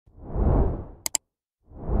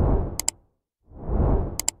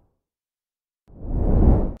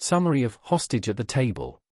Summary of Hostage at the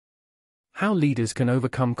Table. How Leaders Can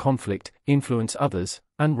Overcome Conflict, Influence Others,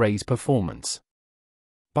 and Raise Performance.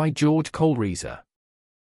 By George Kohlrieser.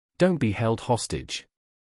 Don't be held hostage.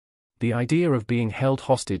 The idea of being held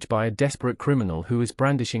hostage by a desperate criminal who is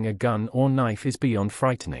brandishing a gun or knife is beyond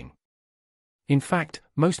frightening. In fact,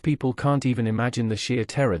 most people can't even imagine the sheer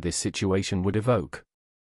terror this situation would evoke.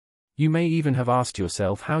 You may even have asked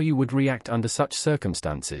yourself how you would react under such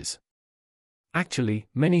circumstances. Actually,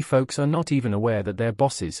 many folks are not even aware that their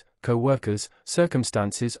bosses, co-workers,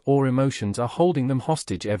 circumstances, or emotions are holding them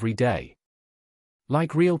hostage every day.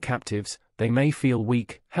 Like real captives, they may feel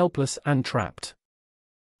weak, helpless, and trapped.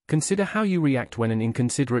 Consider how you react when an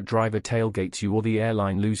inconsiderate driver tailgates you or the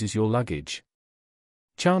airline loses your luggage.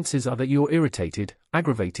 Chances are that you're irritated,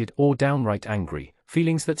 aggravated, or downright angry,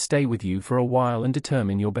 feelings that stay with you for a while and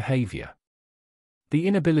determine your behavior. The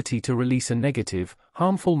inability to release a negative,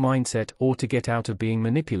 harmful mindset or to get out of being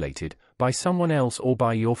manipulated by someone else or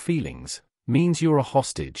by your feelings means you're a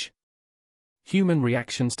hostage. Human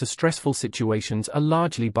reactions to stressful situations are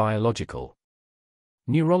largely biological.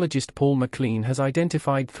 Neurologist Paul MacLean has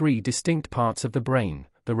identified 3 distinct parts of the brain: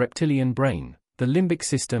 the reptilian brain, the limbic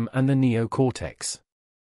system, and the neocortex.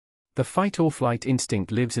 The fight-or-flight instinct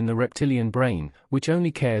lives in the reptilian brain, which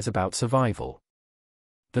only cares about survival.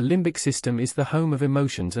 The limbic system is the home of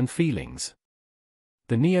emotions and feelings.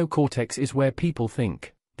 The neocortex is where people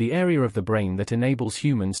think, the area of the brain that enables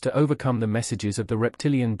humans to overcome the messages of the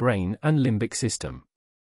reptilian brain and limbic system.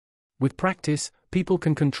 With practice, people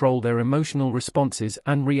can control their emotional responses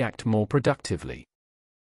and react more productively.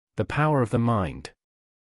 The power of the mind.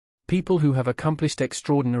 People who have accomplished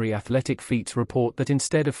extraordinary athletic feats report that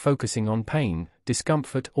instead of focusing on pain,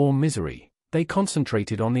 discomfort, or misery, they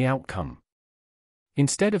concentrated on the outcome.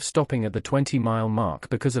 Instead of stopping at the 20-mile mark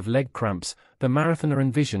because of leg cramps, the marathoner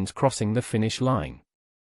envisions crossing the finish line.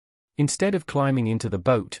 Instead of climbing into the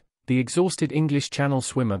boat, the exhausted English Channel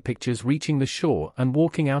swimmer pictures reaching the shore and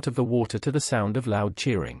walking out of the water to the sound of loud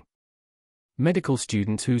cheering. Medical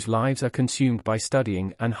students whose lives are consumed by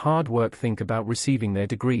studying and hard work think about receiving their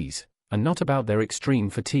degrees, and not about their extreme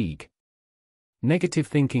fatigue. Negative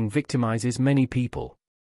thinking victimizes many people.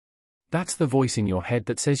 That's the voice in your head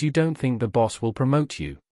that says you don't think the boss will promote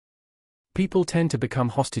you. People tend to become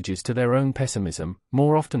hostages to their own pessimism.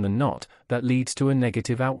 More often than not, that leads to a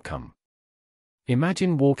negative outcome.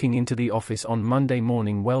 Imagine walking into the office on Monday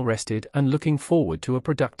morning well-rested and looking forward to a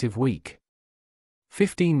productive week.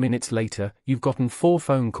 15 minutes later, you've gotten 4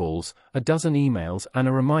 phone calls, a dozen emails, and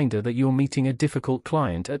a reminder that you're meeting a difficult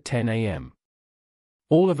client at 10 a.m.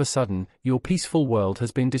 All of a sudden, your peaceful world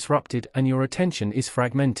has been disrupted and your attention is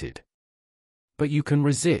fragmented. But you can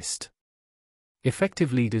resist.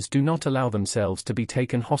 Effective leaders do not allow themselves to be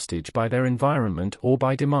taken hostage by their environment or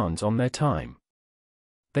by demands on their time.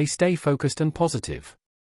 They stay focused and positive.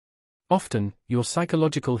 Often, your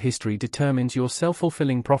psychological history determines your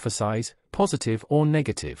self-fulfilling prophecies, positive or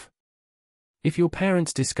negative. If your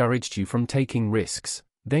parents discouraged you from taking risks,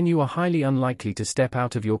 then you are highly unlikely to step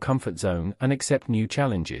out of your comfort zone and accept new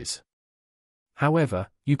challenges. However,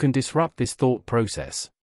 you can disrupt this thought process.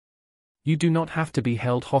 You do not have to be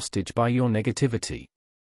held hostage by your negativity.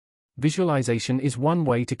 Visualization is one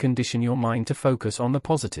way to condition your mind to focus on the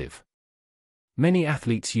positive. Many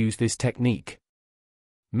athletes use this technique.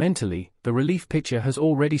 Mentally, the relief pitcher has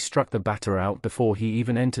already struck the batter out before he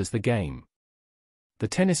even enters the game. The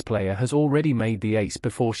tennis player has already made the ace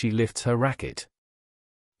before she lifts her racket.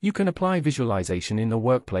 You can apply visualization in the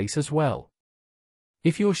workplace as well.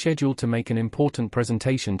 If you're scheduled to make an important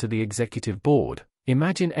presentation to the executive board,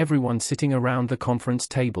 imagine everyone sitting around the conference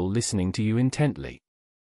table listening to you intently.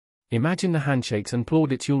 Imagine the handshakes and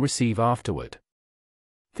plaudits you'll receive afterward.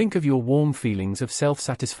 Think of your warm feelings of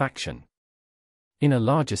self-satisfaction. In a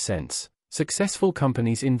larger sense, successful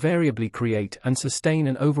companies invariably create and sustain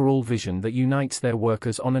an overall vision that unites their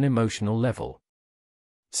workers on an emotional level.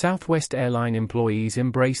 Southwest Airline employees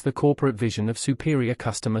embrace the corporate vision of superior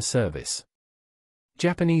customer service.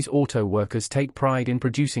 Japanese auto workers take pride in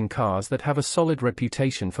producing cars that have a solid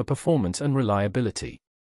reputation for performance and reliability.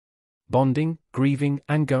 Bonding, grieving,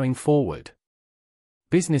 and going forward.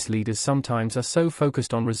 Business leaders sometimes are so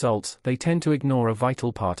focused on results they tend to ignore a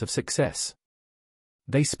vital part of success.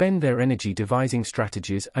 They spend their energy devising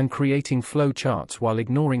strategies and creating flow charts while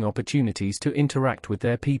ignoring opportunities to interact with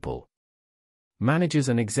their people. Managers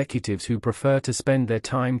and executives who prefer to spend their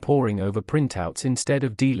time poring over printouts instead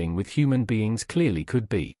of dealing with human beings clearly could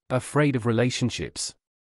be afraid of relationships.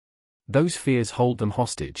 Those fears hold them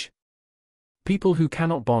hostage. People who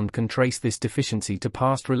cannot bond can trace this deficiency to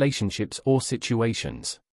past relationships or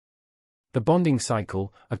situations. The bonding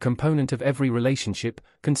cycle, a component of every relationship,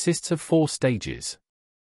 consists of 4 stages.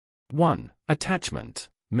 1. Attachment.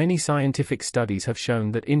 Many scientific studies have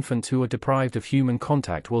shown that infants who are deprived of human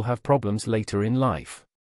contact will have problems later in life.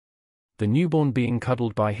 The newborn being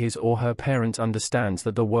cuddled by his or her parents understands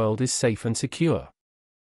that the world is safe and secure.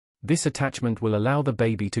 This attachment will allow the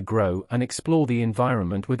baby to grow and explore the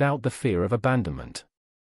environment without the fear of abandonment.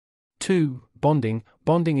 2. Bonding.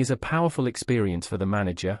 Bonding is a powerful experience for the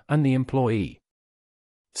manager and the employee.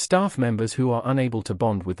 Staff members who are unable to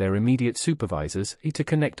bond with their immediate supervisors to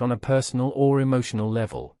connect on a personal or emotional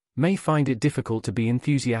level may find it difficult to be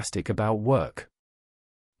enthusiastic about work.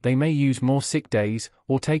 They may use more sick days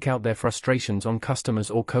or take out their frustrations on customers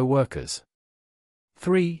or co-workers.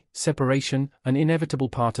 3. Separation. An inevitable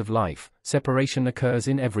part of life, separation occurs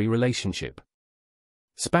in every relationship.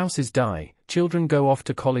 Spouses die, children go off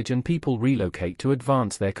to college and people relocate to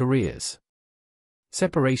advance their careers.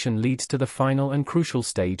 Separation leads to the final and crucial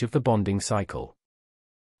stage of the bonding cycle.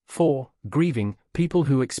 4. Grieving. People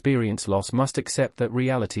who experience loss must accept that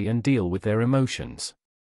reality and deal with their emotions.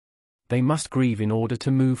 They must grieve in order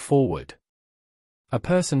to move forward. A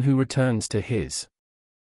person who returns to his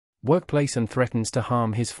workplace and threatens to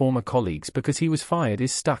harm his former colleagues because he was fired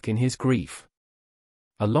is stuck in his grief.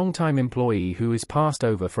 A long-time employee who is passed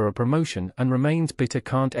over for a promotion and remains bitter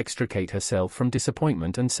can't extricate herself from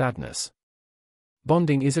disappointment and sadness.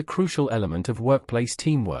 Bonding is a crucial element of workplace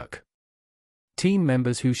teamwork. Team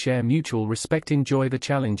members who share mutual respect enjoy the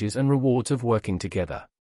challenges and rewards of working together.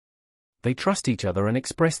 They trust each other and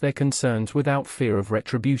express their concerns without fear of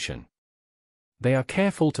retribution. They are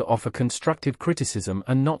careful to offer constructive criticism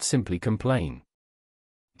and not simply complain.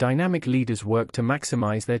 Dynamic leaders work to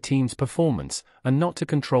maximize their team's performance, and not to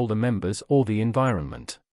control the members or the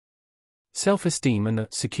environment. Self-esteem and a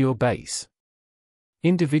secure base.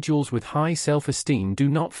 Individuals with high self-esteem do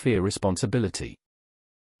not fear responsibility.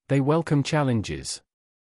 They welcome challenges.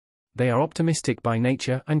 They are optimistic by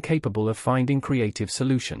nature and capable of finding creative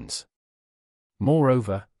solutions.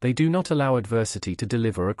 Moreover, they do not allow adversity to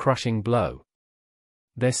deliver a crushing blow.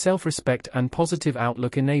 Their self-respect and positive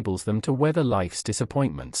outlook enables them to weather life's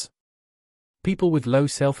disappointments. People with low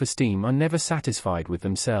self-esteem are never satisfied with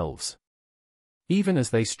themselves. Even as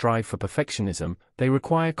they strive for perfectionism, they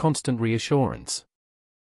require constant reassurance.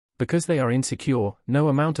 Because they are insecure, no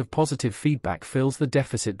amount of positive feedback fills the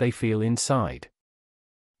deficit they feel inside.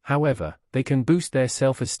 However, they can boost their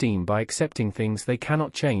self-esteem by accepting things they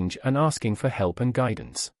cannot change and asking for help and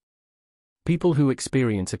guidance. People who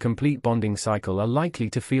experience a complete bonding cycle are likely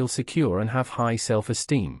to feel secure and have high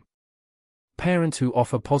self-esteem. Parents who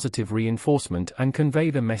offer positive reinforcement and convey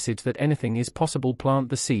the message that anything is possible plant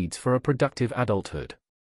the seeds for a productive adulthood.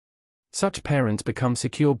 Such parents become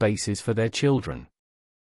secure bases for their children.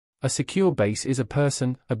 A secure base is a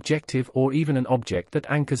person, objective, or even an object that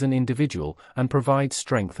anchors an individual and provides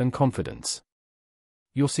strength and confidence.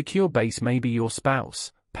 Your secure base may be your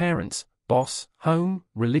spouse, parents, boss, home,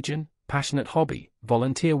 religion, passionate hobby,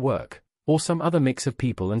 volunteer work, or some other mix of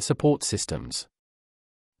people and support systems.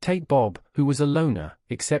 Take Bob, who was a loner,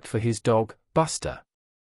 except for his dog, Buster.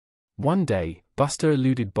 One day, Buster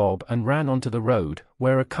eluded Bob and ran onto the road,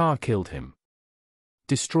 where a car killed him.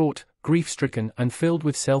 Distraught, grief-stricken, and filled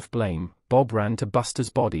with self-blame, Bob ran to Buster's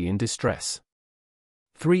body in distress.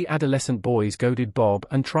 3 adolescent boys goaded Bob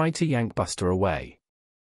and tried to yank Buster away.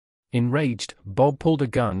 Enraged, Bob pulled a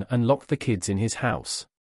gun and locked the kids in his house.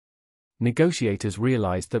 Negotiators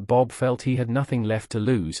realized that Bob felt he had nothing left to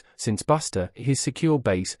lose, since Buster, his secure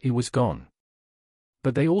base, was gone.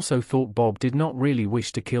 But they also thought Bob did not really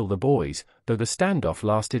wish to kill the boys, though the standoff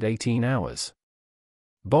lasted 18 hours.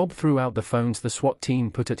 Bob threw out the phones the SWAT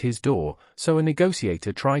team put at his door, so a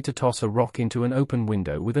negotiator tried to toss a rock into an open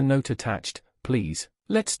window with a note attached, "Please,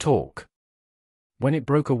 let's talk." When it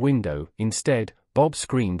broke a window, instead, Bob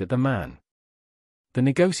screamed at the man. The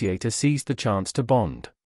negotiator seized the chance to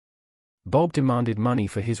bond. Bob demanded money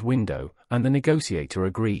for his window, and the negotiator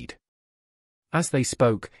agreed. As they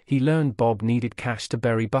spoke, he learned Bob needed cash to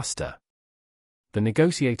bury Buster. The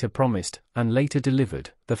negotiator promised, and later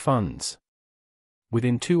delivered, the funds.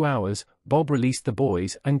 Within 2 hours, Bob released the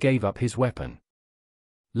boys and gave up his weapon.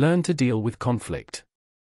 Learn to deal with conflict.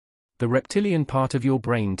 The reptilian part of your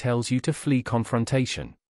brain tells you to flee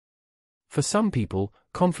confrontation. For some people,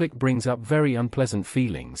 conflict brings up very unpleasant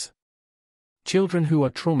feelings. Children who are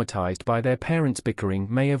traumatized by their parents' bickering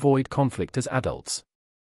may avoid conflict as adults.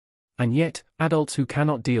 And yet, adults who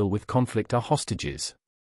cannot deal with conflict are hostages.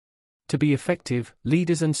 To be effective,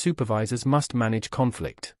 leaders and supervisors must manage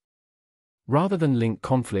conflict. Rather than link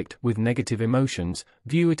conflict with negative emotions,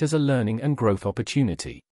 view it as a learning and growth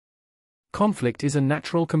opportunity. Conflict is a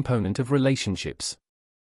natural component of relationships.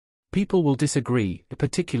 People will disagree,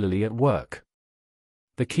 particularly at work.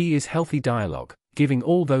 The key is healthy dialogue, giving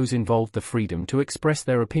all those involved the freedom to express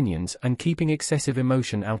their opinions and keeping excessive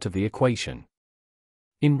emotion out of the equation.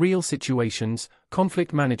 In real situations,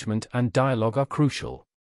 conflict management and dialogue are crucial.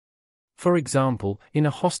 For example, in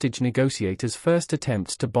a hostage negotiator's first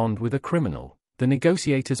attempts to bond with a criminal, the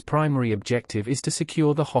negotiator's primary objective is to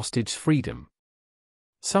secure the hostage's freedom.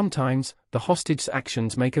 Sometimes, the hostage's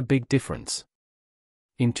actions make a big difference.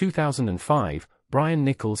 In 2005, Brian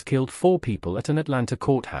Nichols killed 4 people at an Atlanta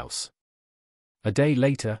courthouse. A day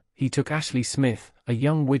later, he took Ashley Smith, a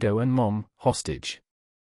young widow and mom, hostage.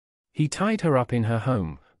 He tied her up in her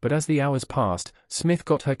home, but as the hours passed, Smith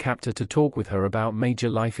got her captor to talk with her about major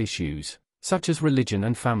life issues, such as religion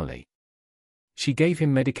and family. She gave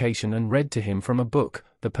him medication and read to him from a book,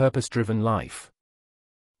 The Purpose-Driven Life.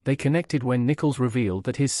 They connected when Nichols revealed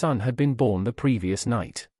that his son had been born the previous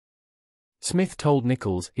night. Smith told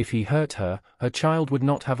Nichols if he hurt her, her child would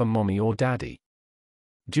not have a mommy or daddy.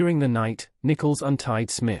 During the night, Nichols untied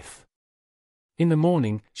Smith. In the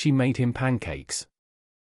morning, she made him pancakes.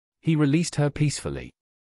 He released her peacefully.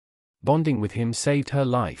 Bonding with him saved her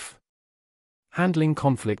life. Handling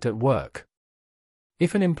conflict at work.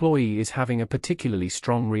 If an employee is having a particularly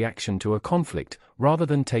strong reaction to a conflict, rather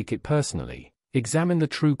than take it personally, examine the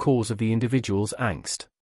true cause of the individual's angst.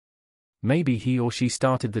 Maybe he or she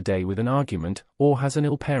started the day with an argument, or has an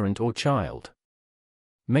ill parent or child.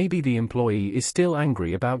 Maybe the employee is still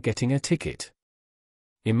angry about getting a ticket.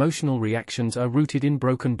 Emotional reactions are rooted in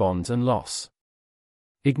broken bonds and loss.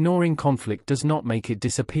 Ignoring conflict does not make it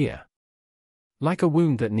disappear. Like a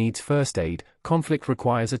wound that needs first aid, conflict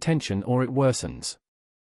requires attention or it worsens.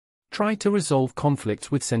 Try to resolve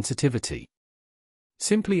conflicts with sensitivity.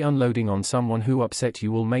 Simply unloading on someone who upset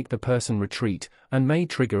you will make the person retreat, and may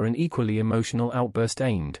trigger an equally emotional outburst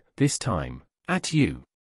aimed, this time, at you.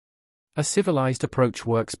 A civilized approach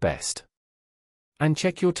works best. And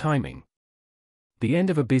check your timing. The end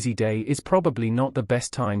of a busy day is probably not the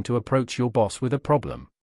best time to approach your boss with a problem.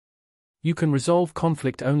 You can resolve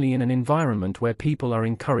conflict only in an environment where people are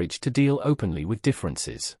encouraged to deal openly with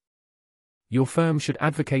differences. Your firm should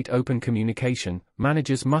advocate open communication,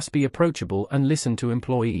 managers must be approachable and listen to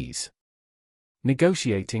employees.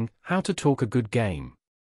 Negotiating, how to talk a good game.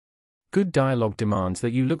 Good dialogue demands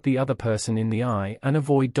that you look the other person in the eye and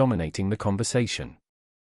avoid dominating the conversation.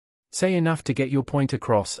 Say enough to get your point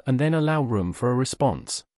across and then allow room for a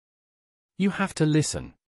response. You have to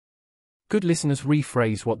listen. Good listeners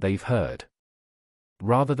rephrase what they've heard,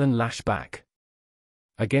 rather than lash back.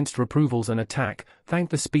 Against reprovals and attack,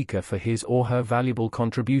 thank the speaker for his or her valuable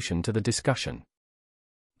contribution to the discussion.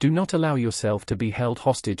 Do not allow yourself to be held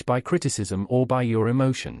hostage by criticism or by your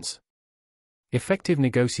emotions. Effective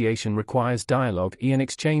negotiation requires dialogue and an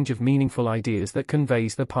exchange of meaningful ideas that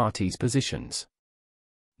conveys the parties' positions.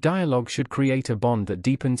 Dialogue should create a bond that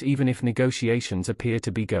deepens even if negotiations appear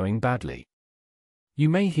to be going badly. You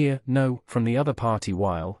may hear no from the other party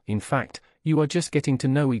while, in fact, you are just getting to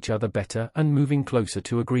know each other better and moving closer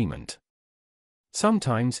to agreement.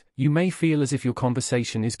 Sometimes, you may feel as if your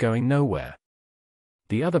conversation is going nowhere.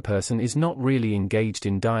 The other person is not really engaged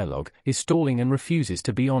in dialogue, is stalling and refuses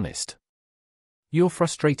to be honest. You're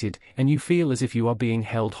frustrated, and you feel as if you are being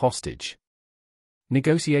held hostage.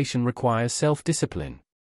 Negotiation requires self-discipline.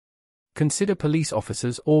 Consider police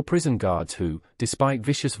officers or prison guards who, despite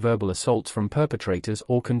vicious verbal assaults from perpetrators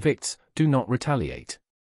or convicts, do not retaliate.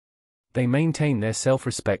 They maintain their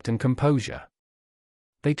self-respect and composure.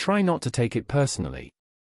 They try not to take it personally.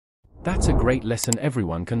 That's a great lesson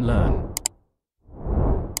everyone can learn.